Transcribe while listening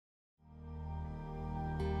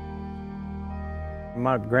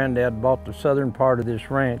My granddad bought the southern part of this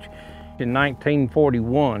ranch in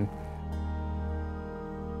 1941.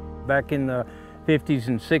 Back in the 50s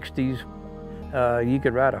and 60s, you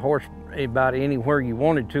could ride a horse about anywhere you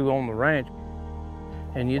wanted to on the ranch,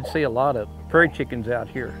 and you'd see a lot of prairie chickens out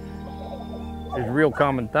here. It's a real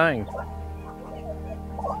common thing.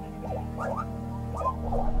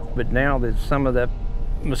 But now that some of that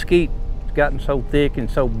mesquite has gotten so thick and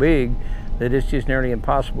so big that it's just nearly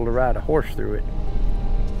impossible to ride a horse through it.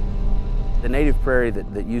 The native prairie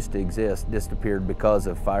that used to exist disappeared because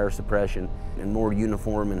of fire suppression and more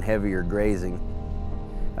uniform and heavier grazing.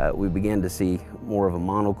 We began to see more of a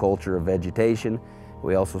monoculture of vegetation.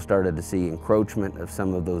 We also started to see encroachment of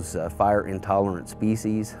some of those fire-intolerant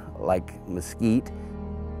species like mesquite.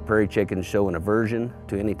 Prairie chickens show an aversion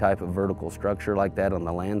to any type of vertical structure like that on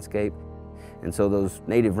the landscape. And so those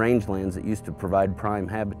native rangelands that used to provide prime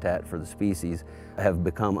habitat for the species have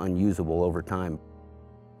become unusable over time.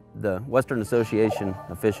 The Western Association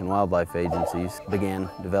of Fish and Wildlife Agencies began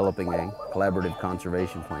developing a collaborative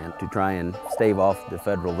conservation plan to try and stave off the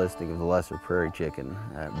federal listing of the lesser prairie chicken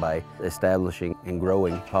by establishing and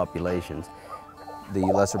growing populations. The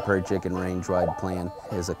Lesser Prairie Chicken Range-wide Plan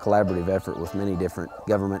is a collaborative effort with many different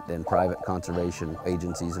government and private conservation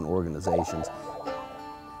agencies and organizations,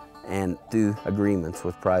 and through agreements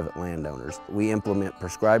with private landowners. We implement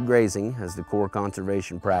prescribed grazing as the core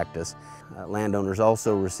conservation practice. Landowners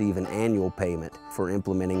also receive an annual payment for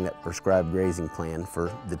implementing that prescribed grazing plan for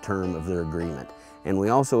the term of their agreement. And we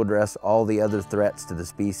also address all the other threats to the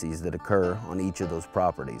species that occur on each of those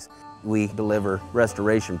properties. We deliver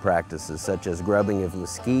restoration practices such as grubbing of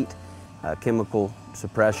mesquite, chemical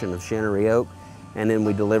suppression of shinnery oak, and then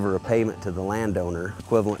we deliver a payment to the landowner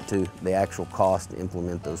equivalent to the actual cost to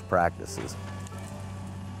implement those practices.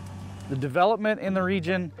 The development in the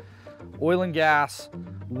region, oil and gas,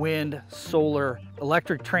 wind, solar,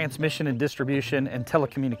 electric transmission and distribution, and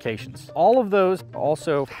telecommunications. All of those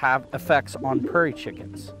also have effects on prairie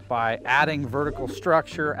chickens by adding vertical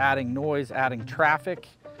structure, adding noise, adding traffic.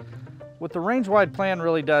 What the range-wide plan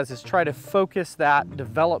really does is try to focus that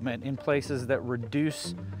development in places that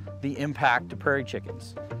reduce the impact to prairie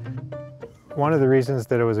chickens. One of the reasons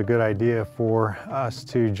that it was a good idea for us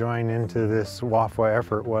to join into this WAFWA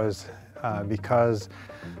effort was because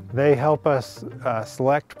they help us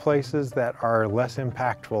select places that are less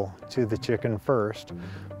impactful to the chicken first,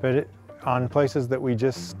 but on places that we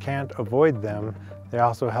just can't avoid them, they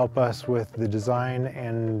also help us with the design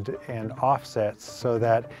and offsets so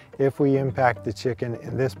that if we impact the chicken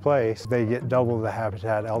in this place, they get double the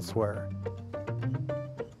habitat elsewhere.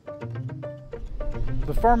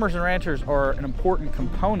 The farmers and ranchers are an important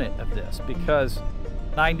component of this because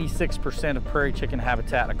 96% of prairie chicken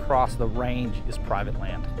habitat across the range is private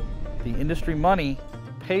land. The industry money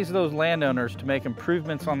pays those landowners to make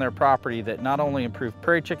improvements on their property that not only improve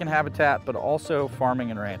prairie chicken habitat, but also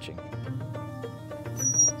farming and ranching.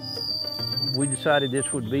 We decided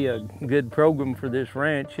this would be a good program for this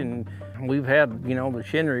ranch, and we've had, the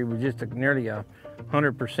shinnery was just nearly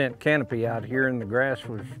 100% canopy out here, and the grass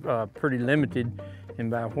was pretty limited. And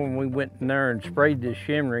by when we went in there and sprayed this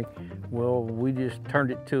shinnery, well, we just turned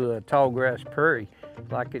it to a tall grass prairie,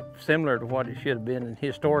 like it's similar to what it should have been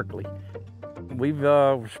historically. We've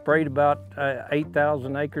sprayed about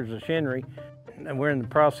 8,000 acres of shinnery, and we're in the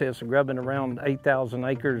process of grubbing around 8,000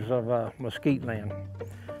 acres of mesquite land.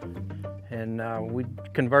 And we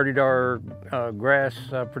converted our grass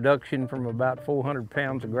production from about 400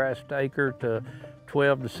 pounds of grass per acre to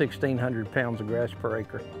 12 to 1,600 pounds of grass per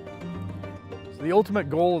acre. So the ultimate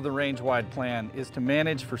goal of the range-wide plan is to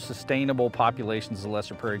manage for sustainable populations of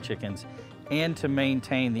lesser prairie chickens and to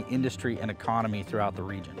maintain the industry and economy throughout the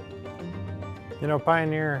region.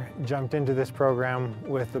 Pioneer jumped into this program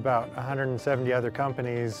with about 170 other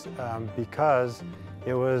companies because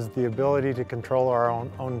it was the ability to control our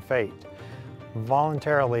own fate.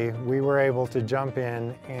 Voluntarily, we were able to jump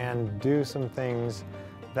in and do some things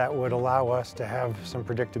that would allow us to have some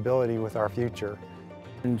predictability with our future.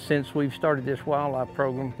 And since we've started this wildlife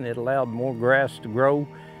program, it allowed more grass to grow,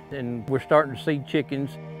 and we're starting to see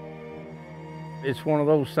chickens. It's one of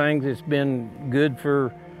those things that's been good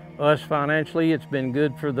for us financially. It's been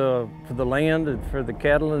good for the land and for the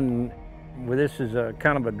cattle, and this is a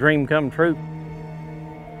kind of a dream come true.